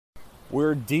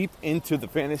We're deep into the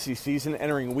fantasy season,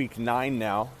 entering week 9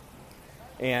 now,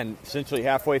 and essentially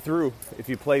halfway through. If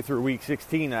you play through week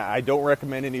 16, I don't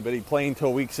recommend anybody playing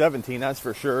till week 17, that's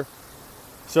for sure.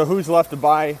 So who's left to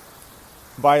buy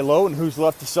low and who's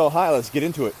left to sell high? Let's get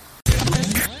into it.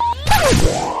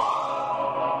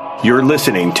 You're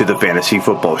listening to the Fantasy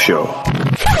Football Show.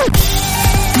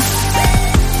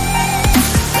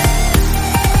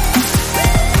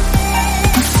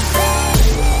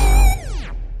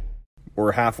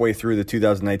 We're halfway through the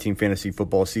 2019 fantasy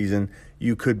football season.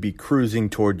 You could be cruising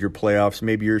toward your playoffs.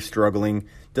 Maybe you're struggling.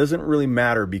 Doesn't really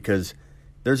matter because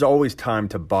there's always time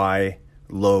to buy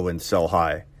low and sell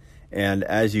high. And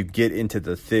as you get into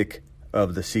the thick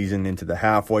of the season, into the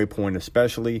halfway point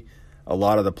especially, a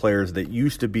lot of the players that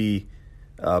used to be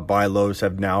buy lows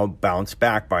have now bounced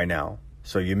back by now.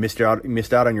 So you missed out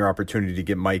on your opportunity to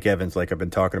get Mike Evans like I've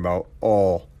been talking about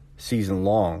all season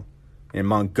long. And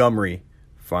Montgomery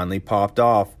finally popped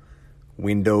off.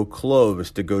 Window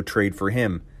closed to go trade for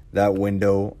him. That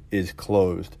window is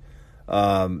closed.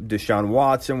 Deshaun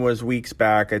Watson was weeks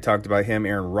back. I talked about him.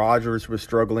 Aaron Rodgers was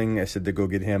struggling. I said to go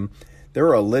get him. There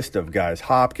are a list of guys.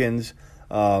 Hopkins.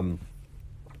 The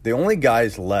only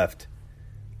guys left,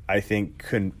 I think,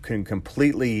 can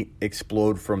completely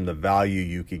explode from the value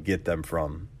you could get them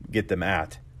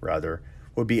at,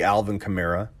 would be Alvin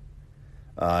Kamara.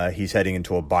 He's heading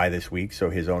into a bye this week,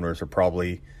 so his owners are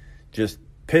probably just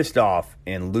pissed off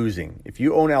and losing. If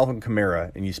you own Alvin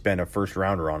Kamara and you spend a first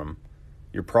rounder on him,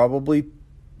 you probably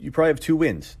have 2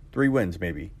 wins, 3 wins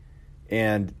maybe.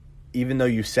 And even though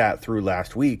you sat through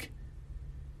last week,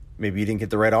 maybe you didn't get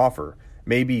the right offer.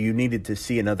 Maybe you needed to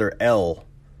see another L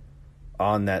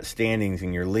on that standings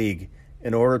in your league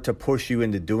in order to push you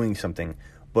into doing something.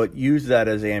 But use that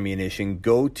as ammunition.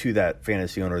 Go to that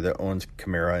fantasy owner that owns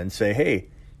Kamara and say, hey,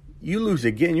 you lose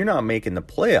again. You're not making the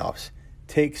playoffs.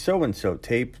 Take so-and-so.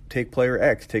 Take player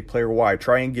X. Take player Y.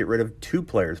 Try and get rid of 2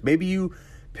 players. Maybe you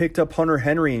picked up Hunter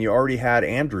Henry and you already had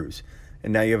Andrews.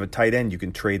 And now you have a tight end. You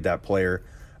can trade that player,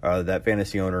 that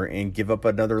fantasy owner, and give up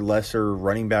another lesser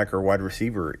running back or wide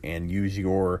receiver and use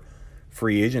your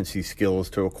free agency skills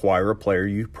to acquire a player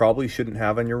you probably shouldn't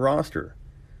have on your roster.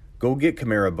 Go get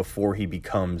Kamara before he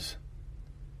becomes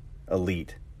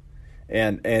elite.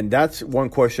 And that's one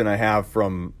question I have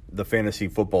from the Fantasy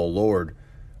Football Lord,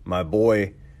 my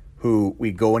boy, who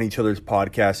we go on each other's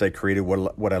podcasts. I created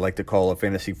what I like to call a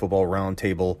Fantasy Football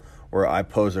Roundtable, where I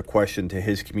pose a question to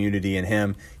his community and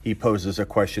him. He poses a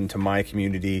question to my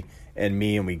community and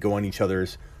me, and we go on each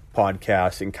other's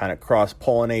podcasts and kind of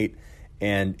cross-pollinate.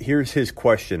 And here's his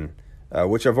question,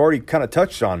 which I've already kind of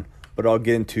touched on, but I'll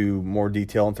get into more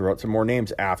detail and throw out some more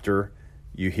names after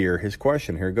you hear his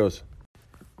question. Here it goes.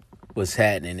 What's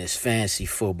happening? It's Fantasy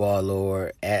Football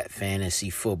Lord at Fantasy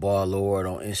Football Lord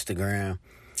on Instagram.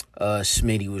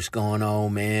 Smitty, what's going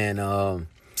on, man?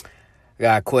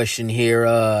 Got a question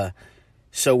here.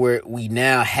 So we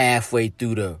now halfway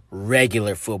through the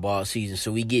regular football season,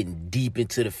 so we getting deep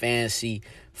into the fantasy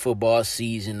football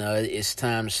season. It's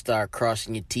time to start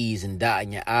crossing your T's and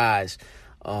dotting your I's.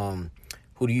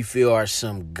 Who do you feel are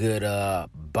some good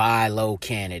buy low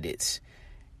candidates?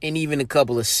 And even a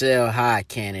couple of sell high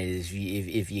candidates,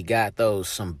 if you got those,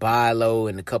 some buy low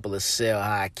and a couple of sell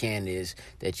high candidates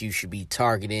that you should be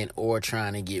targeting or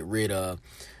trying to get rid of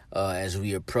as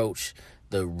we approach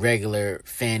the regular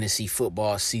fantasy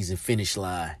football season finish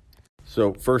line.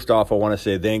 So first off, I want to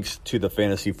say thanks to the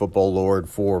Fantasy Football Lord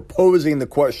for posing the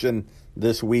question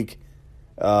this week,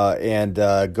 and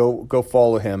go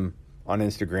follow him on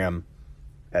Instagram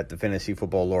at the Fantasy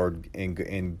Football Lord,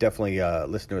 and definitely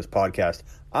listen to his podcast.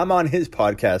 I'm on his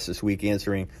podcast this week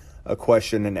answering a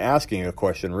question and asking a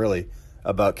question, really,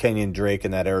 about Kenyon Drake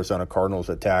and that Arizona Cardinals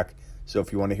attack. So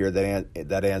if you want to hear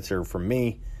that answer from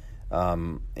me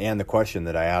and the question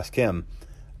that I asked him,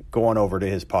 go on over to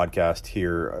his podcast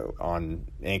here on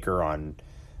Anchor, on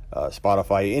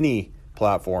Spotify, any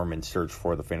platform, and search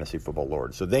for the Fantasy Football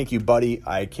Lord. So thank you, buddy.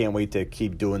 I can't wait to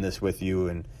keep doing this with you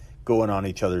and going on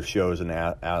each other's shows and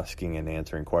asking and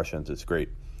answering questions. It's great.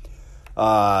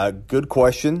 Good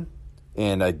question.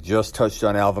 And I just touched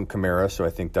on Alvin Kamara, so I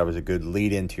think that was a good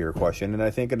lead into your question. And I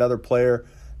think another player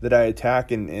that I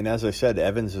attack, and as I said,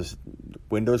 Evans'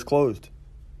 window's closed.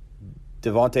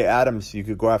 Devontae Adams, you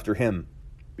could go after him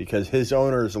because his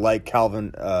owners, like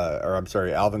Alvin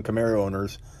Kamara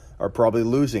owners, are probably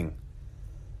losing.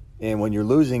 And when you're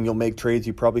losing, you'll make trades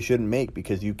you probably shouldn't make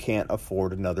because you can't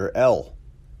afford another L.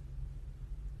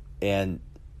 And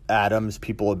Adams,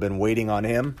 people have been waiting on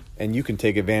him, and you can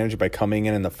take advantage by coming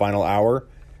in the final hour.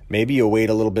 Maybe you'll wait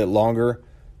a little bit longer,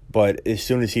 But as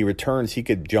soon as he returns, he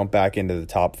could jump back into the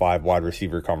top 5 wide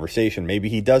receiver conversation. Maybe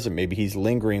he doesn't. Maybe he's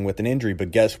lingering with an injury.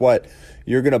 But guess what?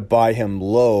 You're going to buy him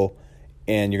low,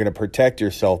 and you're going to protect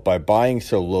yourself by buying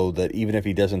so low that even if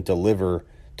he doesn't deliver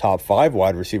top 5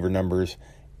 wide receiver numbers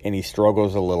and he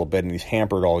struggles a little bit and he's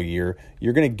hampered all year,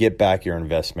 you're going to get back your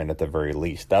investment at the very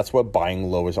least. That's what buying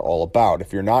low is all about.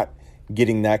 If you're not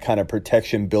getting that kind of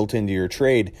protection built into your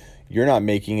trade, you're not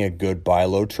making a good buy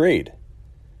low trade.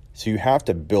 So you have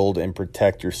to build and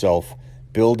protect yourself,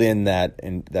 build in that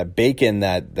and that bake in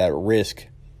that risk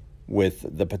with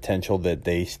the potential that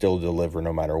they still deliver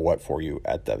no matter what for you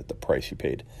at the price you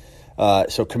paid.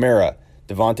 So Kamara,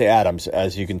 Devontae Adams,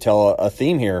 as you can tell, a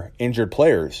theme here, injured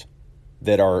players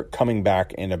that are coming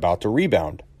back and about to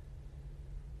rebound.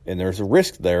 And there's a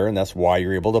risk there, and that's why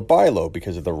you're able to buy low,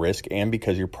 because of the risk and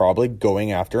because you're probably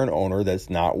going after an owner that's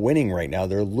not winning right now.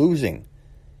 They're losing.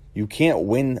 You can't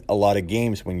win a lot of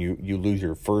games when you lose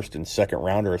your first and second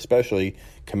rounder, especially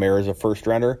Kamara is a first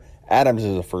rounder, Adams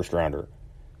is a first rounder.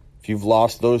 If you've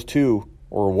lost those two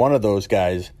or one of those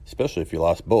guys, especially if you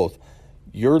lost both,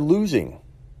 you're losing.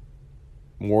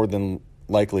 More than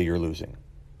likely you're losing.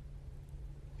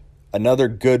 Another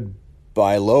good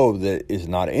buy low that is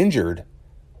not injured,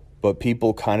 but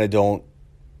people kind of don't,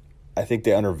 I think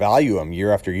they undervalue him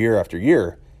year after year after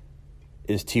year,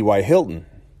 is T.Y. Hilton.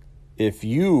 If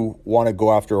you want to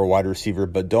go after a wide receiver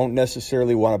but don't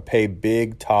necessarily want to pay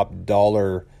big top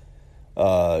dollar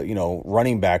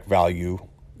running back value,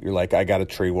 you're like, I got to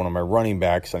trade one of my running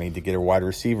backs, I need to get a wide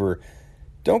receiver.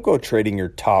 Don't go trading your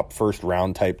top first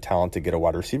round type talent to get a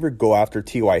wide receiver. Go after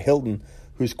T.Y. Hilton,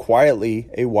 who's quietly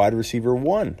a wide receiver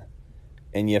 1.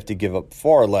 And you have to give up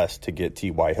far less to get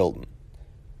T.Y. Hilton.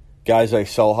 Guys I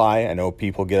sell high, I know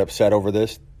people get upset over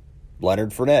this, Leonard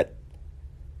Fournette.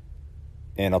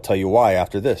 And I'll tell you why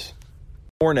after this.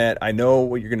 Fournette, I know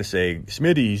what you're going to say.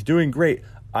 Smitty, he's doing great.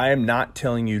 I am not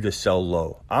telling you to sell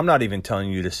low. I'm not even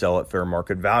telling you to sell at fair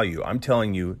market value. I'm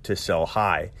telling you to sell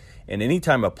high. And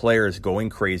anytime a player is going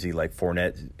crazy like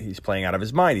Fournette, he's playing out of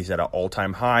his mind. He's at an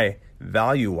all-time high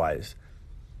value-wise.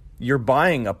 You're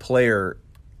buying a player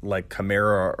like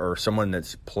Kamara or someone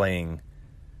that's playing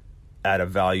at a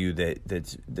value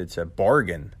that's a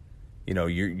bargain. You know,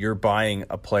 you're buying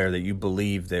a player that you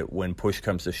believe that when push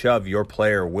comes to shove, your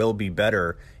player will be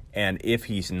better, and if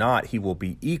he's not, he will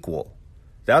be equal.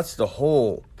 That's the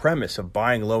whole premise of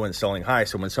buying low and selling high.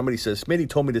 So when somebody says, Smitty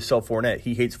told me to sell Fournette,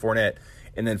 he hates Fournette,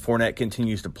 and then Fournette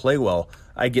continues to play well,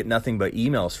 I get nothing but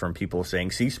emails from people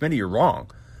saying, see, Smitty, you're wrong.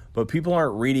 But people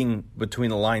aren't reading between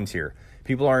the lines here.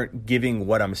 People aren't giving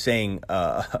what I'm saying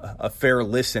a fair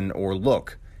listen or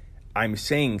look. I'm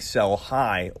saying sell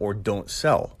high or don't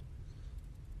sell.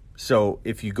 So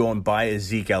if you go and buy a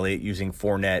Zeke Elliott using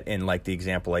Fournette and like the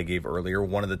example I gave earlier,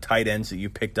 one of the tight ends that you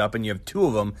picked up and you have 2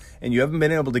 of them and you haven't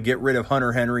been able to get rid of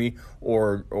Hunter Henry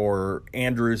or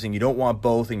Andrews and you don't want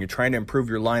both and you're trying to improve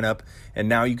your lineup and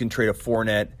now you can trade a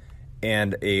Fournette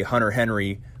and a Hunter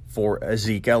Henry for a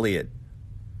Zeke Elliott.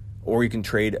 Or you can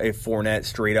trade a Fournette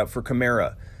straight up for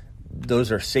Kamara.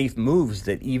 Those are safe moves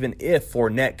that even if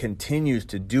Fournette continues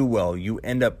to do well, you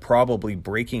end up probably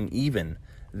breaking even.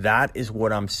 That is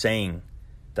what I'm saying.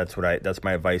 That's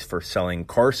my advice for selling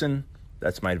Carson.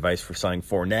 That's my advice for selling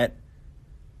Fournette.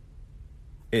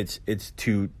 It's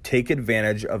to take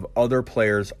advantage of other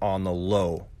players on the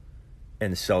low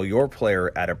and sell your player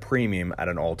at a premium at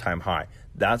an all-time high.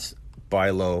 That's buy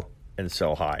low and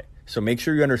sell high. So make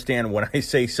sure you understand when I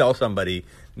say sell somebody,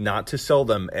 not to sell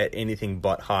them at anything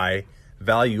but high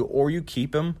value, or you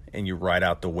keep them and you ride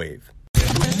out the wave.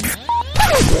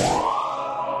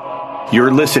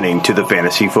 You're listening to the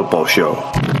Fantasy Football Show.